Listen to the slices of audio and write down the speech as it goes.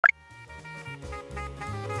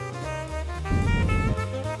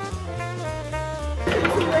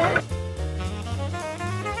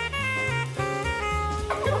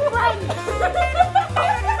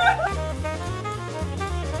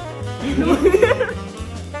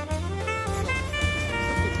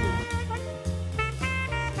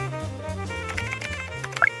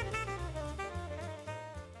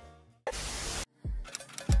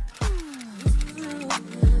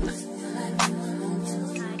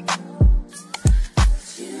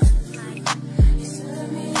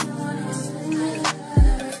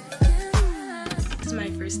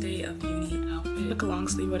Day of uni outfit, like a long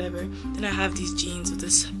sleeve, whatever. Then I have these jeans with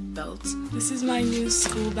this belt. This is my new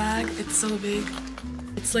school bag. It's so big.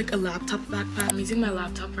 It's like a laptop backpack. I'm using my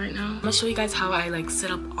laptop right now. I'm gonna show you guys how I like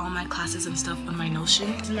set up all my classes and stuff on my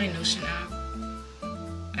Notion. This is my Notion app.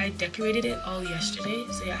 I decorated it all yesterday,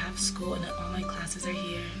 so yeah, I have school and then all my classes are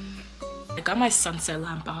here. I got my sunset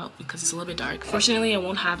lamp out because it's a little bit dark. Fortunately, I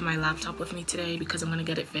won't have my laptop with me today because I'm gonna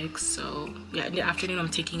get it fixed. So yeah, in the afternoon I'm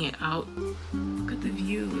taking it out. Look at the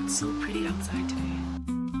view, it's so pretty outside today.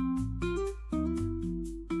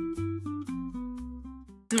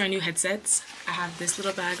 These are my new headsets. I have this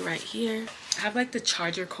little bag right here. I have like the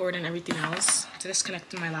charger cord and everything else to just connect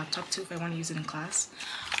to my laptop too if I want to use it in class.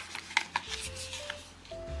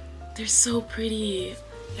 They're so pretty.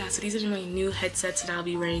 Yeah, so these are my new headsets that I'll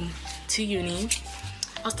be wearing to uni.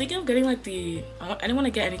 I was thinking of getting like I didn't want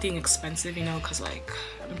to get anything expensive, you know, because like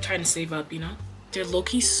I'm trying to save up, you know. They're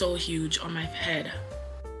low-key so huge on my head.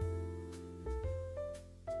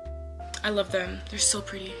 I love them. They're so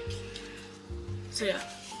pretty. So yeah,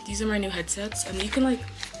 these are my new headsets, and you can like,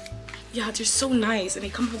 yeah, they're so nice, and they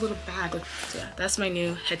come with a little bag. Like, so yeah, that's my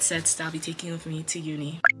new headsets that I'll be taking with me to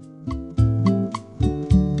uni.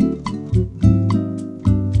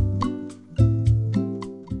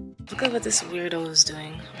 Look at what this weirdo is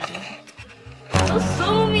doing. Ready? Don't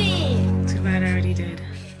sue me! Too bad I already did.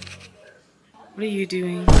 What are you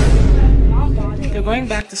doing? They're going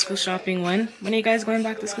back to school shopping when? When are you guys going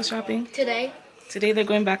back to school shopping? Today. Today they're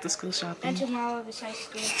going back to school shopping. And tomorrow they start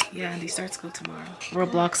school. Yeah, and they start school tomorrow.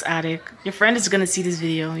 Roblox addict. Your friend is gonna see this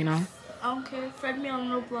video, you know? I don't care. Friend me on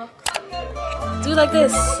Roblox. Do it like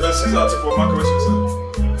this. Yeah, she's out for my question.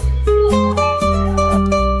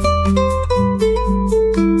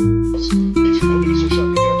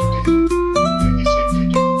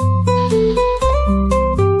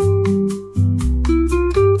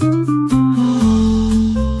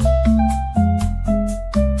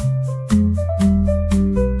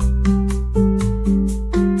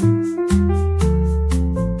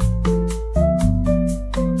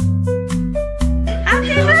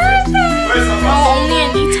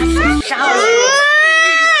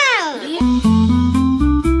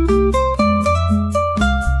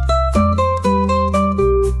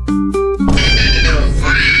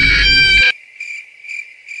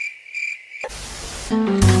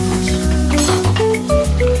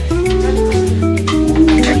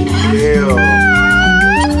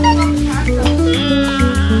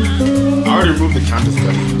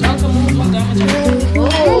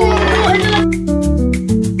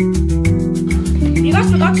 You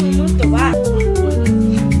guys forgot to remove the wax.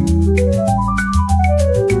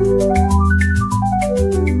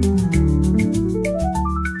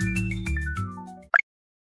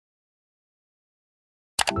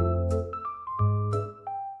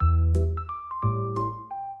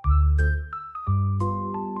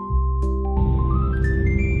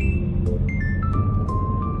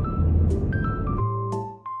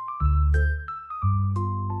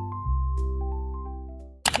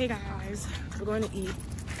 Hey guys, we're going to eat.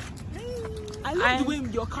 I love the way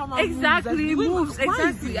your camera exactly moves.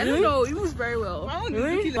 Exactly. I don't know, it moves very well.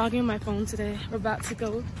 Really? Vlogging my phone today. We're about to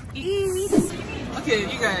go eat. Okay,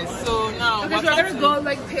 you guys. So now we're gonna go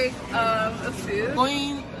like pick a food.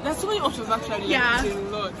 There's so many options actually. Yeah. There's a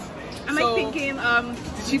lot. I'm like thinking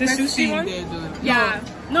the sushi one? There, though. Yeah.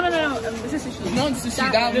 No. This is sushi. Not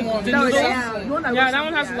sushi. That one. Yeah, that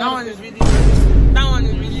one has a lot. That one is really good. That one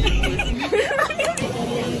is really good.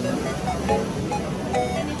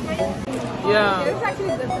 Yeah. It's actually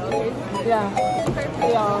good though. Yeah.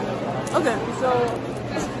 Okay, so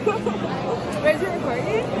Wait, is it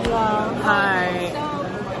recording? yeah. Hi. So,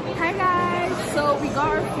 hi guys. So we got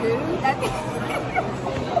our food.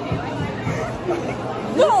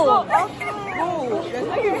 No. No. There's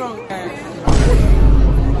nothing wrong.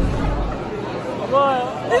 What?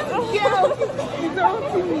 Yeah. It's all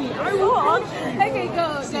to me. I want. Okay, go.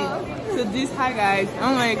 So this, hi guys. I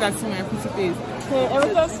don't know if you can see my pretty face. Okay,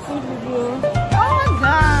 everything's food review. Oh my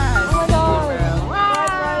god. Oh my god.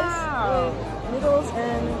 Wow. Noodles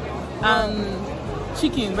and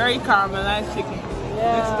chicken, very caramelized chicken.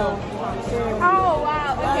 yeah. Oh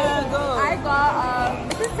wow. Okay. Go. I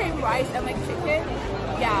got it's the same rice and like chicken.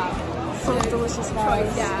 Yeah. So delicious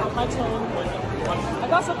guys. Yeah. My turn. I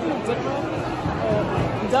got something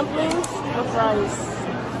different. dumplings, the fries.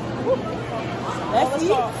 Let's eat.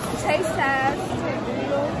 Taste test.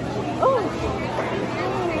 Oh.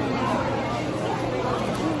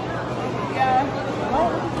 Yeah. Oh,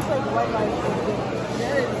 look at this like white rice.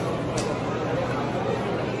 Yes.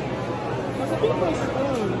 What's a big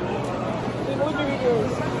spoon? What do we do?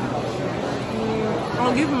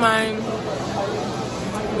 I'll give mine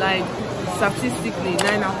like statistically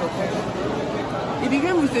 9 out of 10. If you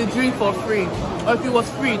came with a drink for free, or if it was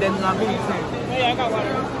free, then I'll give it 10. Yeah, I got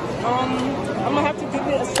water. I'm gonna have to give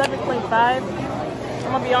it a 7.5. I'm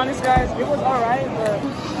gonna be honest, guys. It was alright, but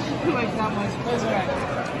Like that much. it was alright.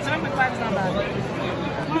 7.5 is not bad.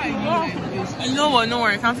 You know what? No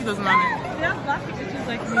worry, County doesn't matter. Yeah, laughing just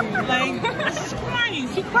like me. Like, she's crying.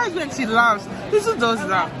 She cries when she laughs. This who does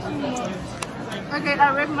that? Okay,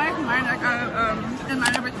 I rate mine like out of 9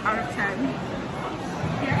 out of 10.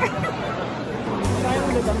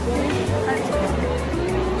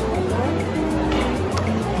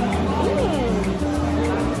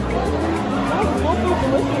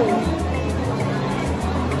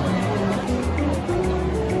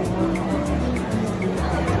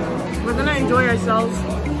 We're gonna enjoy ourselves.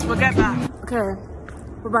 We'll get back. Okay.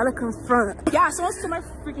 We're about to confront. Yeah, someone stole my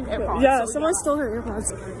freaking AirPods. Yeah, someone stole her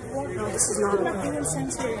earpods. No, this is not okay.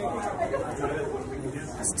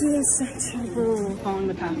 Student center. Bro, following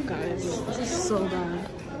the path, guys. This is so bad.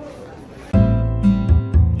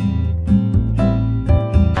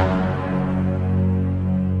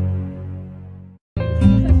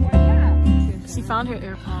 She found her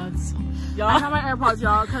AirPods. Y'all, I have my AirPods,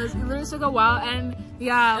 y'all, because it literally took a while, and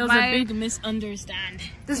yeah, It was a big misunderstanding.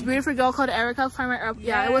 this beautiful girl called Erica found my AirPods.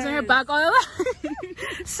 Yeah, it was in her back all along.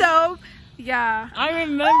 So, yeah. I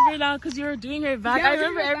remember now because you were doing her back. Yeah, I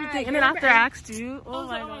remember everything. And then after I asked you, oh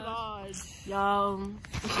my god. Yo,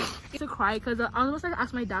 to cry because I was supposed to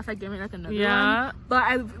ask my dad to give me like another Yeah. one. But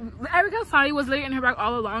Erica finally was literally in her bag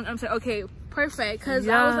all along. I'm like, okay, perfect. Because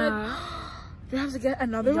I was like, do I have to get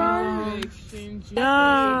another one?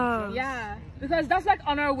 Yeah. Yeah, because that's like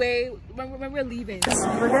on our way when we're leaving.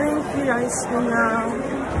 We're getting free ice cream now.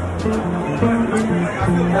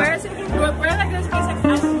 We're like this place like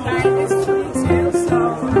ice cream is free too, so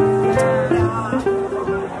yeah.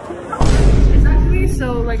 It's actually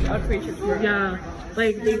so like a creature pure. Yeah,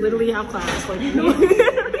 like they literally have class. Like you know.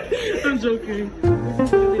 I'm joking.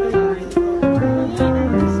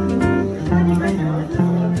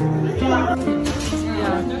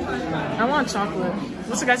 Yeah, I want chocolate.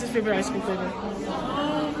 What's the guys' favorite ice cream flavor?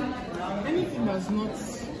 Anything that's not.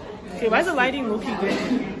 Okay, why is the lighting looking good?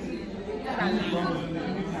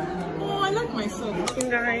 Oh, I like myself.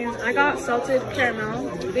 Guys, I got salted caramel.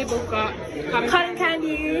 They both got cotton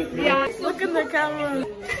candy. Yeah, look in the camera.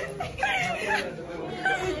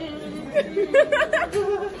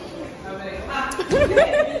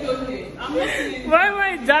 Why am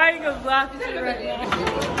I dying of laughter right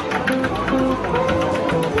now?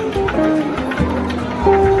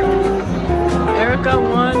 Erica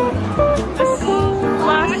won this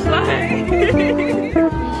flashlight.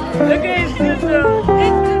 Look at his sizzle.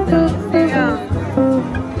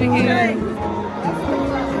 Yeah. Okay.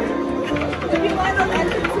 If you want to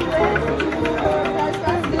enter to win,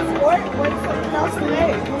 that's the sport, what something else to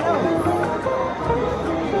make, who knows?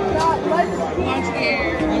 Not much air.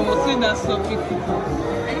 You will see that so people.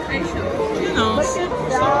 You know. Look at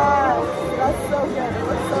that. That's so good. It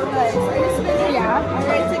looks so nice. Are you spinning? Yeah.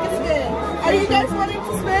 Alright, take a spin. Are you guys wanting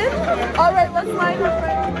to spin? Alright, let's line up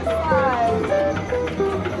right on the side.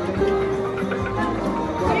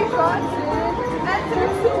 You got it. Enter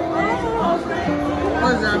to win.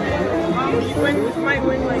 What's that? You might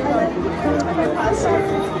win like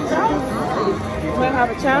you might have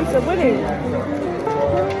a chance of winning.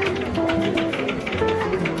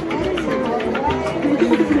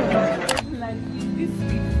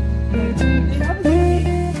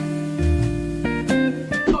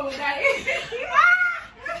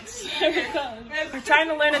 We're trying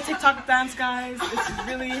to learn a TikTok dance, guys. It's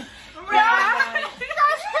really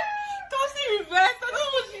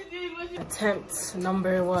attempt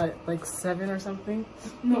number what, like 7 or something?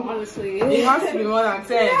 No, honestly. It has to be more than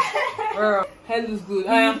 10. Bro, head looks good.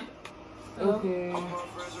 I am. Okay.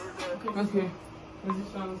 Okay.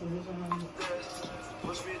 Position.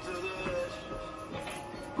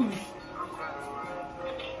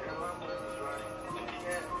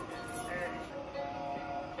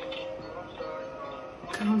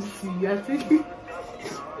 Come see, I think.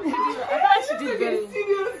 I thought she did get it.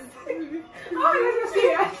 Oh, you're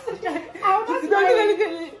serious. How much Look at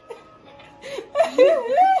it.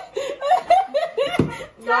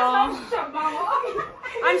 No.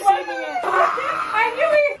 I'm saving it. I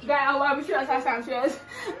knew it. Guys, I'm sure that's how I'm serious.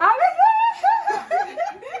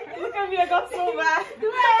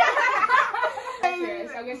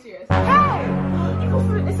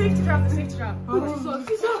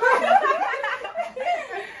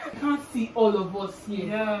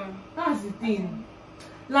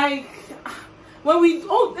 Like when we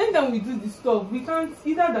anytime we do this stuff, we can't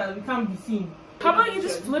be seen. How about you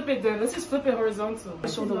just flip it then? Let's just flip it horizontal.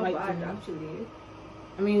 Show the white thing. Actually,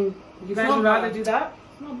 I mean, you guys would rather do that?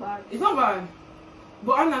 it's not bad. It's not bad.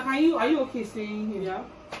 But Anna, are you okay staying here? Yeah.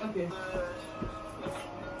 Okay.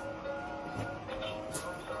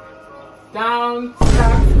 Down,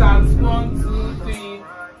 start, 1, 2, 3,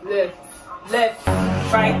 left,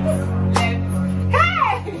 right, left.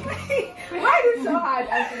 Hey! Why is it so hard,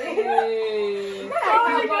 actually? Hey. Oh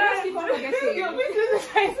my God, let's keep on forgetting. You're making this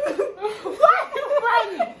face. Why are you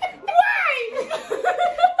funny? Why?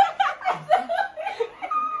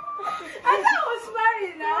 I thought I was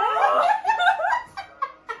married now.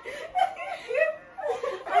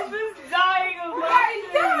 I'm just dying of Why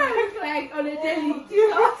do I look like on a daily?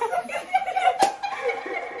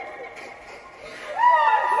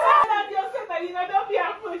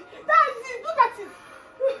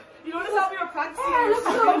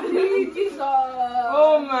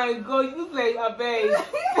 Oh my God, you look like a babe.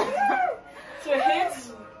 So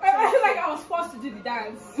hits. I feel like I was forced to do the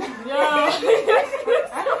dance. Yeah.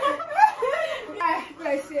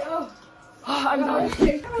 I say, oh. I'm done.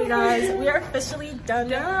 Okay. Okay guys, we are officially done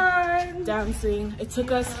dancing. It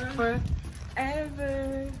took us forever.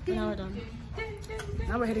 But now we're done.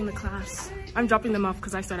 Now we're heading to class. I'm dropping them off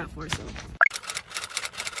because I start at 4, so.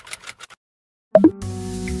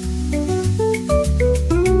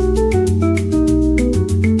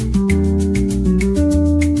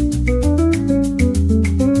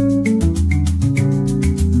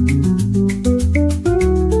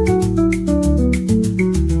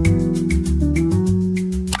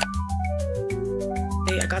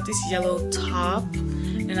 I got this yellow top,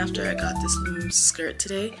 and after I got this new skirt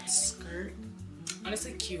today. Skirt,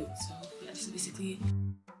 honestly cute. So yeah, this is basically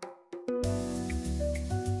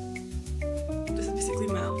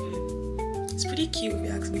my outfit. It's pretty cute if you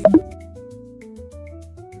ask me.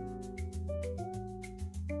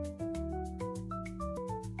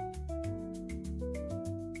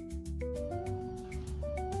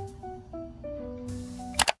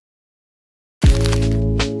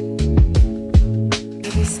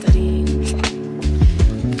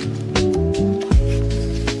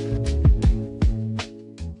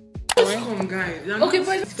 Okay,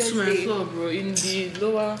 but it's to my floor, bro. In the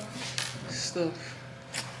lower stuff.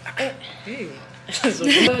 Hey.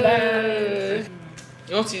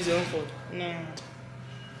 You want to use your own phone? No.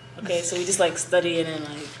 Okay, so we just like study and then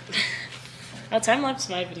like. I'll time lapse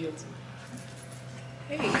my video too.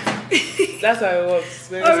 Hey. That's how it works.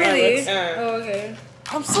 Oh, really? Oh, okay.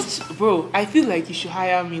 I'm such bro. I feel like you should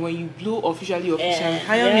hire me when you blow officially.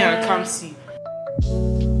 Hire me and come see.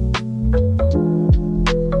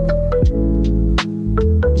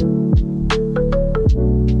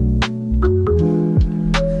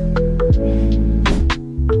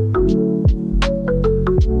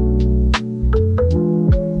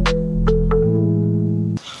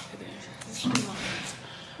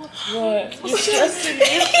 What? You're stressing me.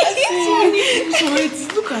 So wait,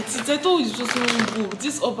 look at it. I thought it was just one book.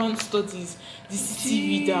 This urban studies, the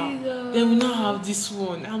city reader. Then we now have this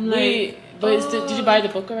one. I'm like, wait, but did you buy the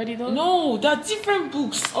book already though? no, there are different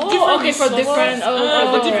books. Oh, different okay, for different,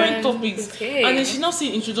 for different topics. Okay. And then she now say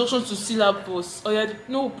introduction to syllabus. Oh yeah,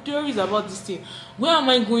 no theories about this thing. Where am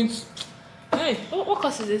I going to? Hey, What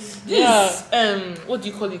course is this? this what do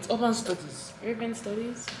you call it? Urban studies. Urban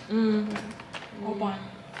studies. Oboh.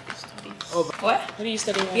 What? What are you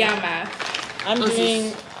studying? Yeah, math. I'm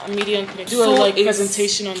doing a media and communication. So Do a it's-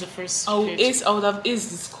 presentation on the first I page. would have aced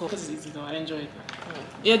this course. Because it's easy though. I enjoy it.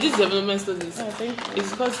 Yeah, this is development studies. I think.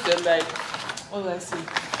 It's because they're like, what do I say?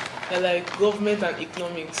 They're like government and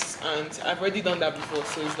economics, and I've already done that before,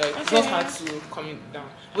 so it's like it's not hard to calm it down.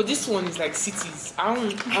 But this one is like cities. I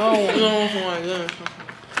don't.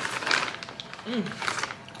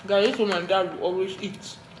 Guys, this one my dad will always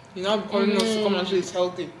eat. He now calling us to come and say it's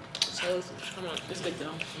healthy. It's healthy. Come on, let's get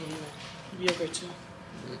down. Yogurt too.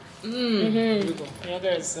 Here we go.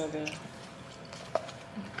 Yogurt is so good.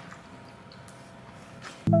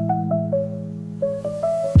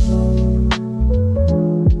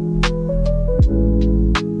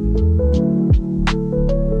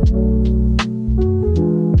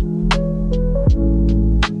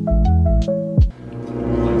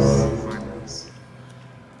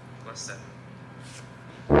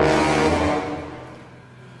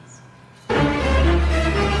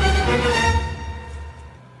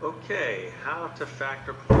 Okay, how to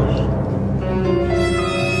factor.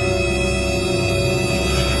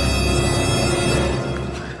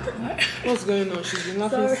 What's going on? She's been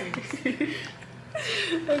laughing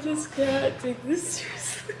since. I just can't take this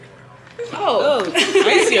seriously. Oh,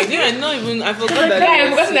 I see. I forgot that. Yeah, I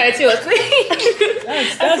forgot that too.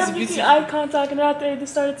 That's beautiful. Eye contact, and after they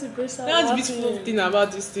started to burst out. That's the beautiful thing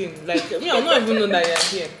about this thing. Like, me, I don't even know that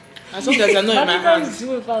you're here. As long as you're not in my How hand. do you guys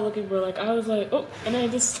do it without looking, bro? Like, I was like, oh, and then I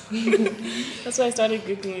just. That's why I started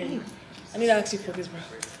Googling. I need to actually focus, bro.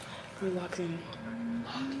 We're locked in.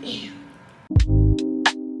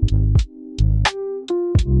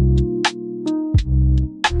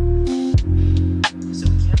 So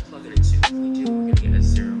we can't plug it in 2. If we do, we're gonna get a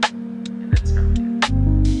 0. And that's how we do it.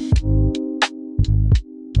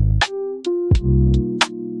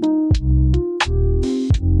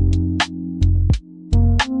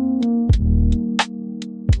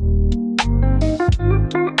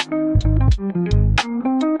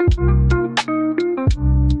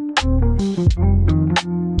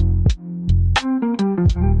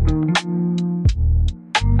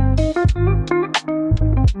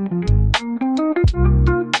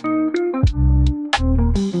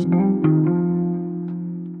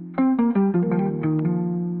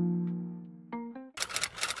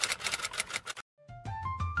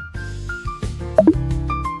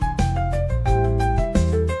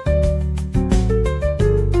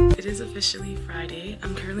 Officially Friday.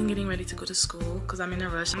 I'm currently getting ready to go to school because I'm in a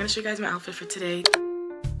rush. I'm gonna show you guys my outfit for today.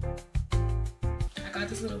 I got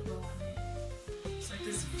this little bow on it. It's like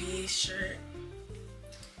this V shirt.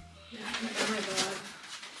 Yeah, oh my god.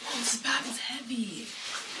 Oh, this bag is heavy.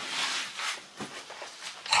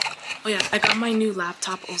 Oh yeah, I got my new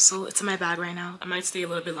laptop also. It's in my bag right now. I might stay a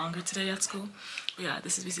little bit longer today at school. But yeah,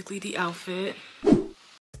 this is basically the outfit.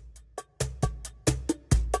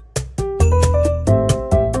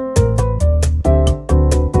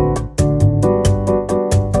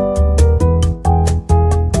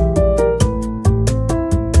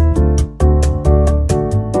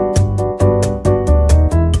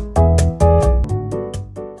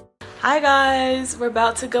 Hi guys, we're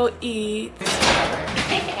about to go eat.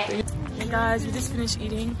 Hey guys, we just finished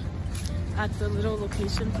eating at the little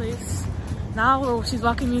location place. Now she's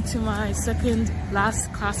walking me to my second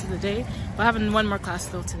last class of the day. We're having one more class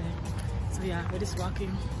though today. So yeah, we're just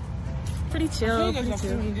walking. Pretty chill. I feel like I've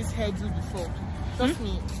seen this hairdo before. Trust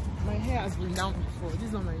me, my hair has been down before. This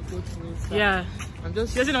is not my go-to way. So Yeah. I'm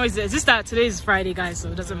just. She doesn't always. It's just that today is Friday, guys,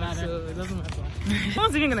 so it doesn't matter. So it doesn't matter. No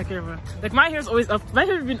one's even gonna care, bro. Like my hair's always up. My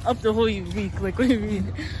hair's been up the whole week. Like what do you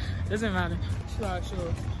mean? Doesn't matter. Sure.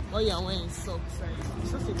 What you're wearing socks, right?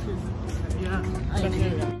 It's just a crazy. Yeah.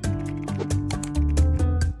 I